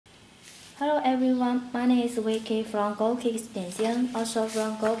Hello everyone, my name is Vicky from gokicks, also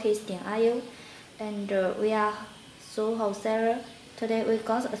from gokicks.io, and we are shoe wholesaler. Today we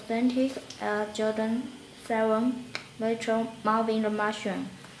got authentic Jordan 7 Metro Marvin the Martian.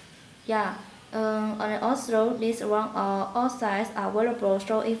 And also this one all sizes are available.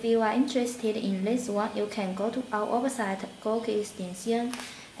 So if you are interested in this one, you can go to our website gokicks,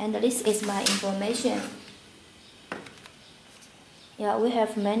 and this is my information. We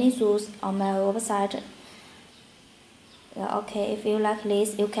have many shoes on my website. Okay, if you like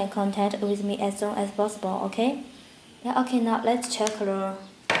this, you can contact with me as soon as possible. Okay. Okay. Now let's check the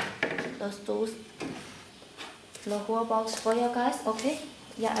shoes, the whole box for you guys. Okay.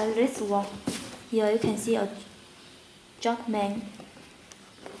 And this one here you can see a Junkman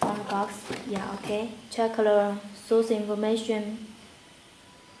on the box. Okay. Check the shoes information.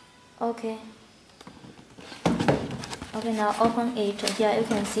 Okay. Now open it. Here you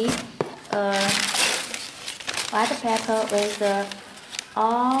can see white paper with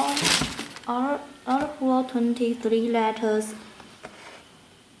all 23 letters.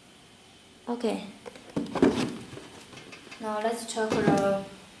 Okay. Now let's check the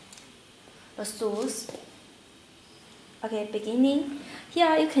shoes. Okay, beginning.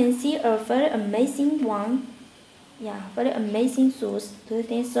 Here you can see a very amazing one. Very amazing shoes. Do you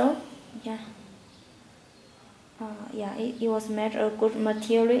think so? It was made of good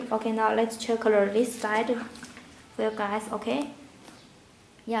material. Okay, now let's check this side for you guys. Okay.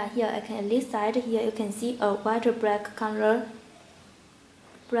 Here this side here you can see a white black color,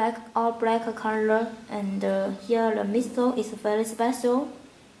 black color, and here the midsole is very special.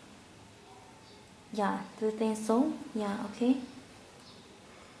 Do you think so? Okay.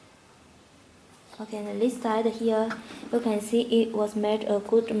 And this side here you can see it was made of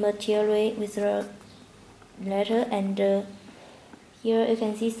good material with the letter, and here you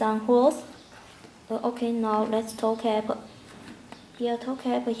can see some holes. Okay, now let's toe cap. Toe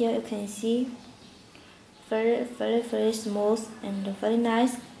cap here you can see very smooth and very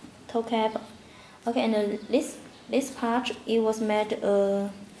nice toe cap. Okay, and this part it was made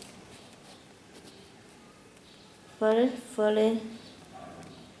very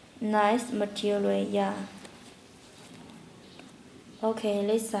nice material. Okay,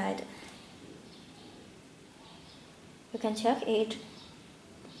 this side you can check it.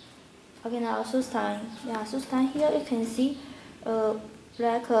 Okay, now shoe style. Shoe style here you can see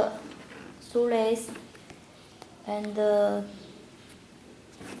black shoelace and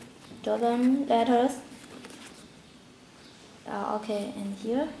Jordan letters. Okay, and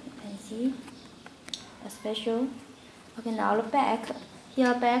here you can see a special. Okay, now the back.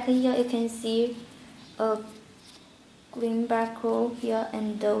 Back here you can see a green barcode here,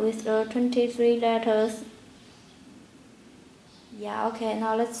 and with 23 letters. Okay,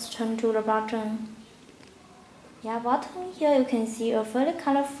 now let's turn to the button. Button here you can see a very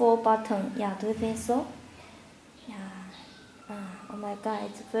colorful button. Do you think so? Oh my god,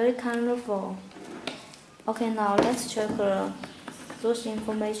 it's very colorful. Okay, now let's check the source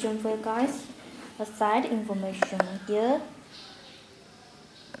information for you guys. The side information here.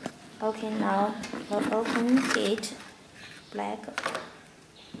 Okay, now open it. Black.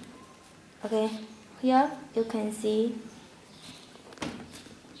 Okay, here you can see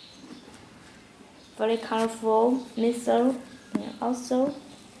very colorful midsole, also,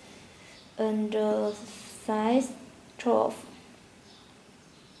 and size 12.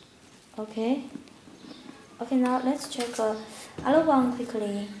 Okay, now let's check other one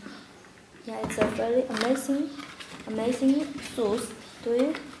quickly. It's a very amazing shoes. Do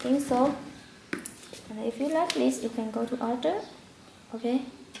you think so? And if you like this, you can go to order. Okay.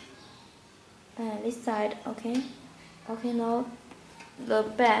 And this side. Okay. Now the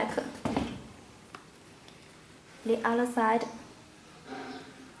back. The other side,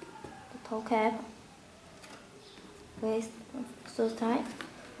 the toe cap with shoe tie.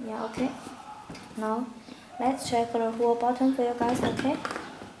 Okay. Now let's check the full bottom for you guys. Okay.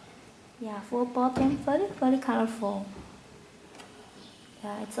 Full bottom, very colorful.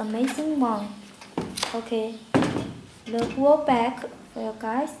 It's amazing one. Okay. The full back for you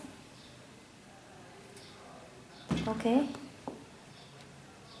guys. Okay.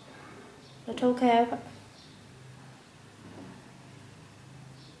 The toe cap.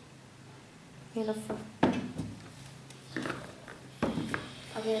 Beautiful.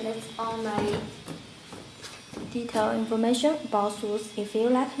 Okay, that's all my detailed information about shoes. If you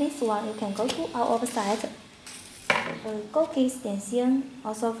like this one, you can go to our website gokicks.cn,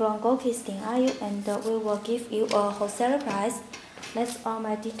 also from gokicks.io, and we will give you a wholesale price. That's all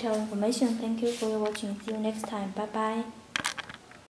my detailed information. Thank you for watching. See you next time. Bye bye.